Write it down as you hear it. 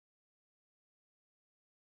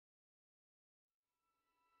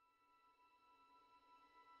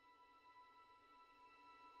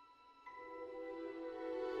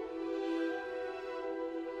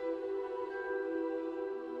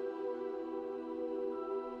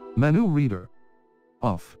Menu reader.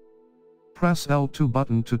 Off. Press L2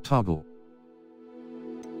 button to toggle.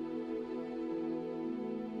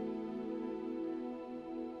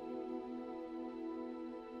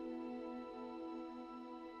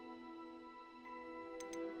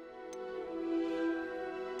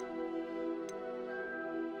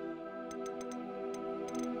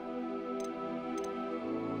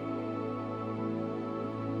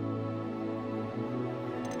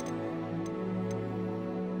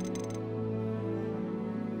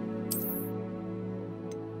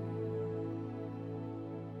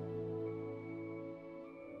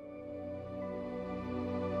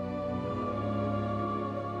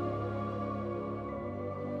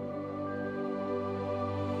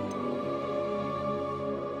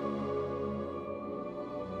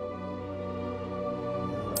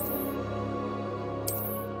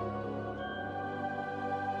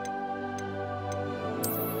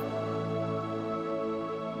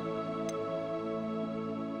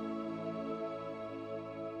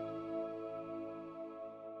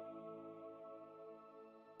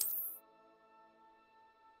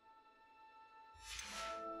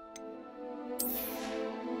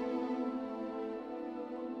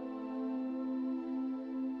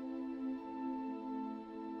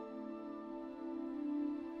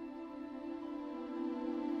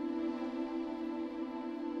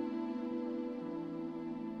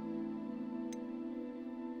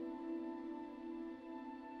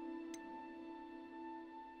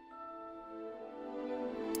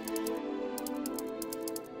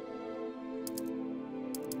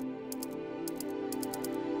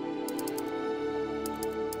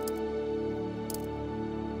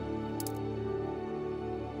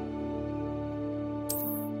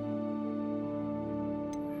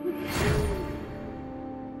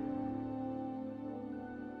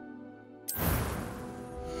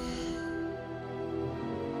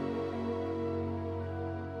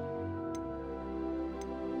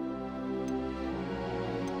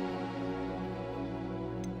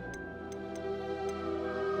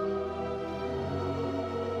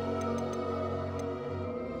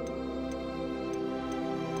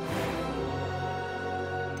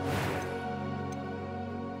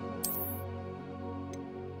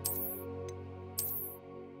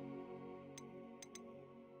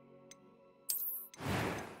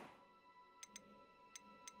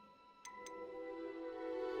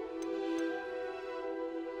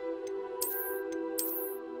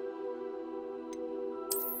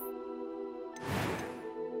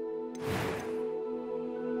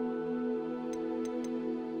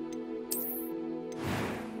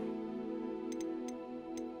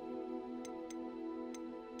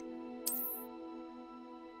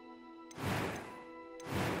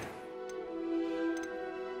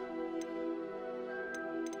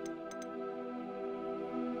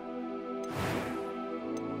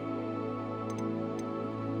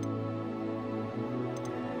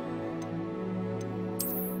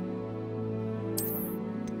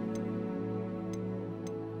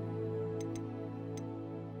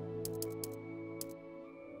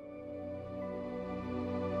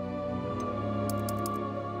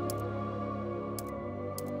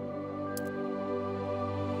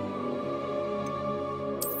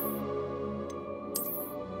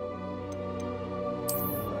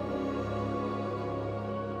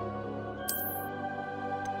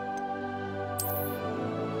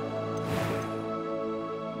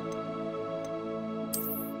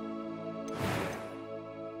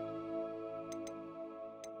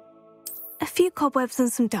 A few cobwebs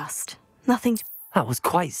and some dust. Nothing to... That was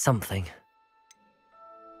quite something.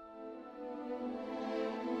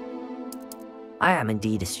 I am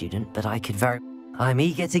indeed a student, but I'm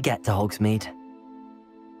eager to get to Hogsmeade.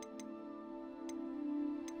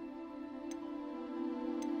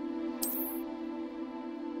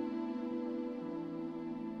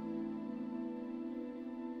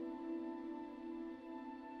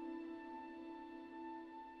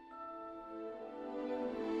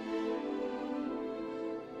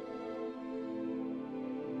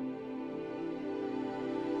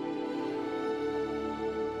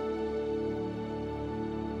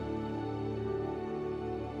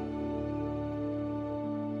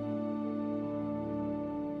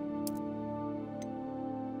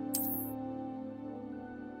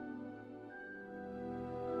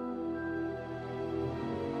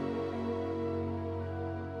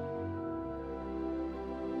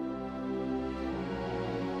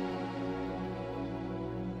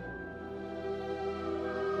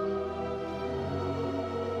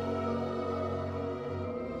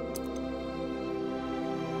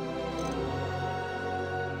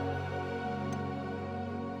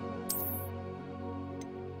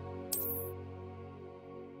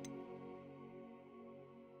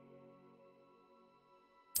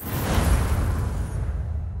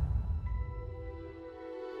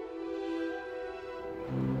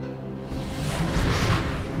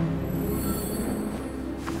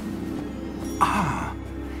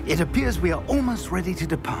 It appears we are almost ready to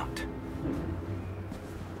depart.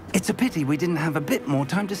 It's a pity we didn't have a bit more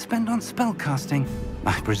time to spend on spellcasting.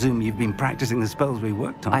 I presume you've been practicing the spells we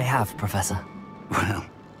worked on. I have, Professor. Well,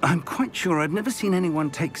 I'm quite sure I've never seen anyone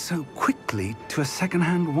take so quickly to a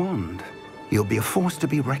second-hand wand. You'll be a force to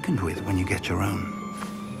be reckoned with when you get your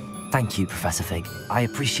own. Thank you, Professor Fig. I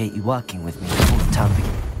appreciate you working with me before the term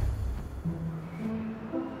begins.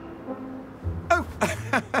 Oh,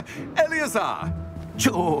 Eleazar!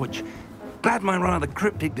 George, glad my rather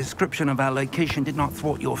cryptic description of our location did not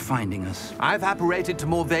thwart your finding us. I've apparated to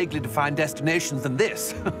more vaguely defined destinations than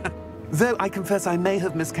this. Though I confess I may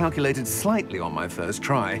have miscalculated slightly on my first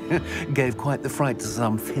try. Gave quite the fright to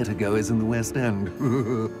some theatre-goers in the West End.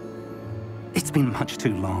 It's been much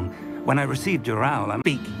too long. When I received your owl, I'm...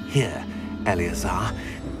 Speak here, Eleazar.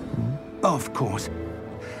 Of course.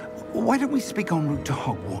 Why don't we speak en route to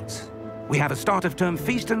Hogwarts? We have a start-of-term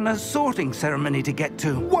feast and a sorting ceremony to get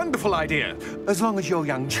to. Wonderful idea! As long as your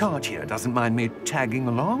young charge here doesn't mind me tagging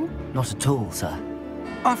along. Not at all, sir.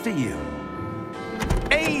 After you.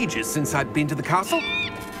 Ages since I'd been to the castle.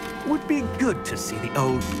 Would be good to see the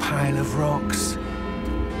old pile of rocks.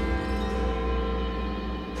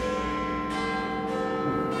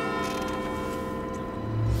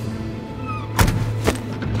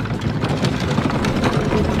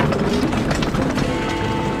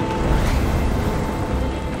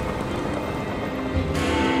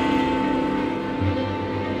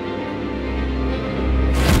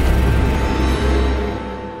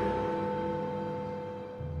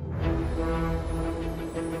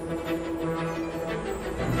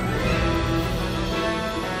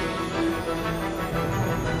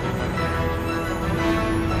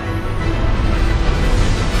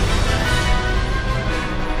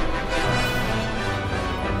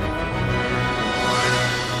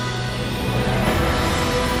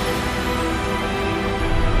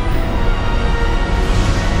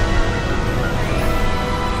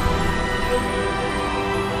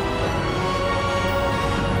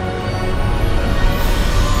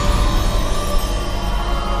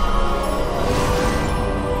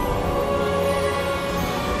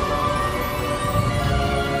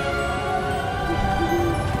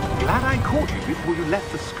 Before you left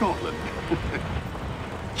for Scotland.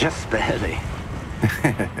 Just barely.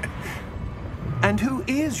 And who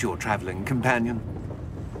is your traveling companion?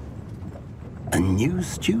 A new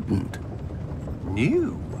student.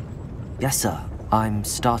 New? Yes, sir. I'm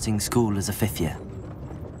starting school as a 5th year.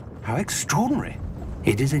 How extraordinary.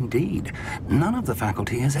 It is indeed. None of the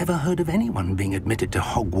faculty has ever heard of anyone being admitted to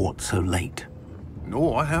Hogwarts so late.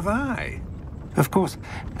 Nor have I. Of course,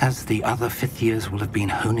 as the other 5th years will have been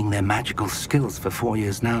honing their magical skills for 4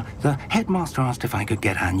 years now, the headmaster asked if I could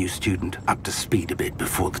get our new student up to speed a bit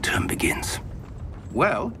before the term begins.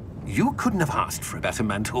 Well, you couldn't have asked for a better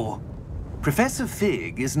mentor. Professor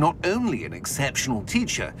Fig is not only an exceptional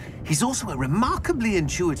teacher, he's also a remarkably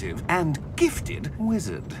intuitive and gifted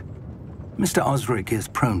wizard. Mr. Osric is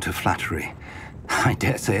prone to flattery. I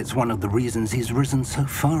dare say it's one of the reasons he's risen so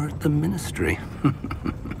far at the ministry.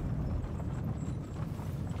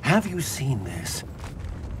 Have you seen this?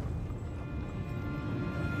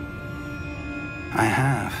 I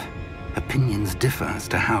have. Opinions differ as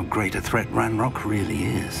to how great a threat Ranrock really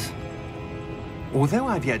is. Although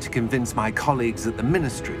I've yet to convince my colleagues at the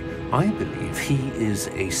Ministry, I believe he is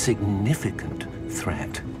a significant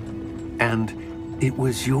threat. And it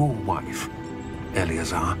was your wife,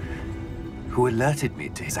 Eleazar, who alerted me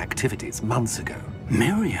to his activities months ago.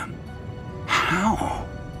 Miriam? How?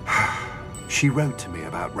 She wrote to me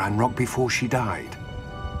about Ranrock before she died,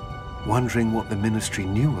 wondering what the Ministry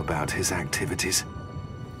knew about his activities.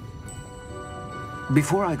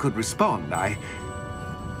 Before I could respond, I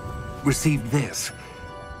received this.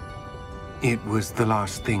 It was the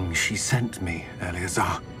last thing she sent me,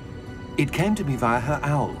 Eleazar. It came to me via her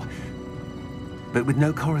owl, but with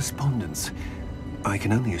no correspondence. I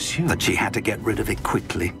can only assume that she had to get rid of it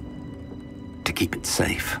quickly, to keep it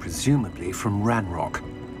safe. Presumably from Ranrock.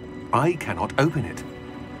 I cannot open it.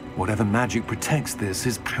 Whatever magic protects this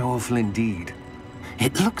is powerful indeed.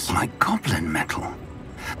 It looks like goblin metal.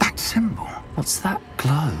 That symbol. What's that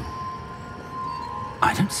glow?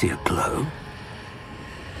 I don't see a glow.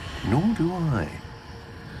 Nor do I.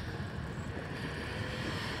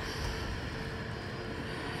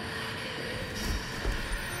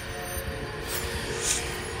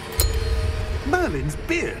 Merlin's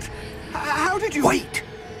beard. How did you... Wait!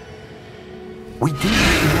 We do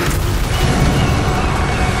not know.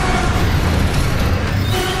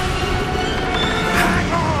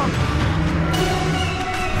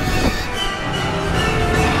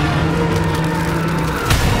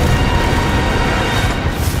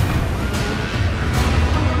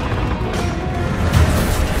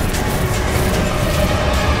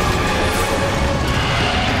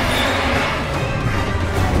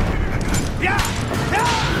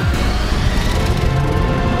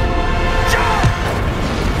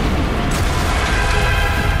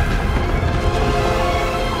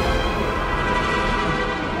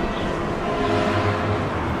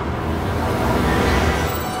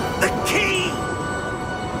 The key!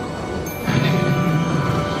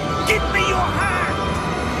 Give me your hand!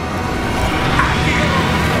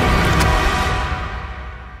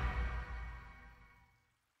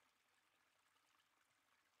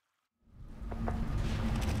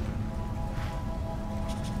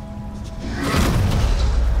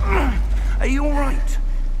 Are you all right?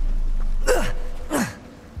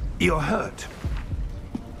 You're hurt.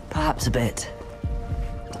 Perhaps a bit.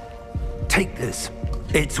 Take this.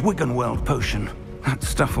 It's Wiggenweld potion. That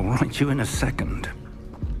stuff will right you in a second.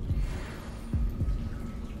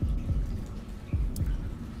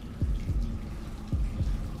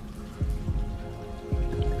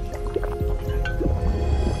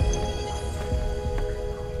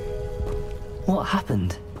 What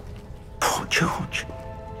happened? Poor George.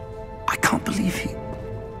 I can't believe he...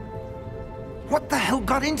 What the hell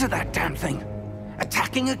got into that damn thing?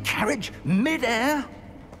 Attacking a carriage mid-air?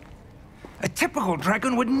 A typical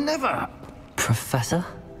dragon would never... Professor?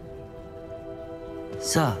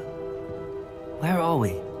 Sir, where are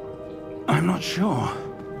we? I'm not sure.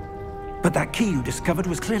 But that key you discovered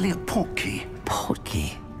was clearly a port key. Port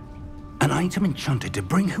key? An item enchanted to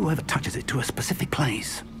bring whoever touches it to a specific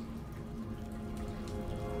place.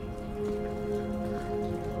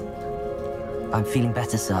 I'm feeling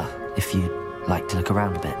better, sir, if you'd like to look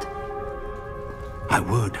around a bit. I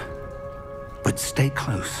would. But stay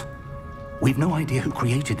close. We've no idea who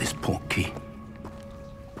created this port key.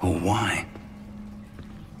 Or why.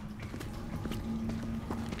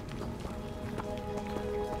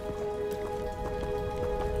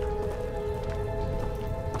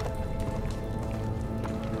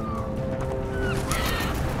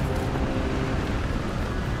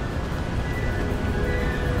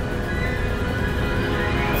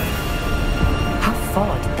 How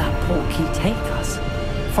far did that port key take us?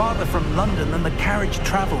 Farther from London than the carriage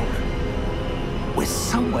travelled. We're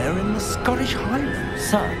somewhere in the Scottish Highlands.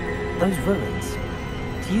 Sir, those ruins.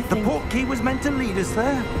 Do you The think... port key was meant to lead us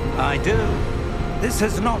there? I do. This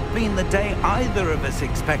has not been the day either of us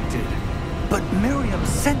expected. But Miriam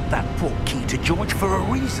sent that port key to George for a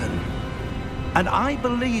reason. And I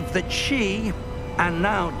believe that she, and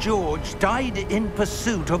now George, died in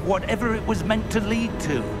pursuit of whatever it was meant to lead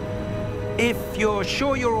to. If you're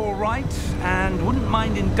sure you're all right, and wouldn't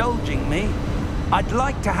mind indulging me, I'd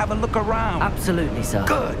like to have a look around. Absolutely, sir.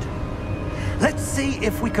 Good. Let's see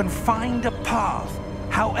if we can find a path,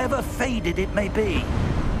 however faded it may be.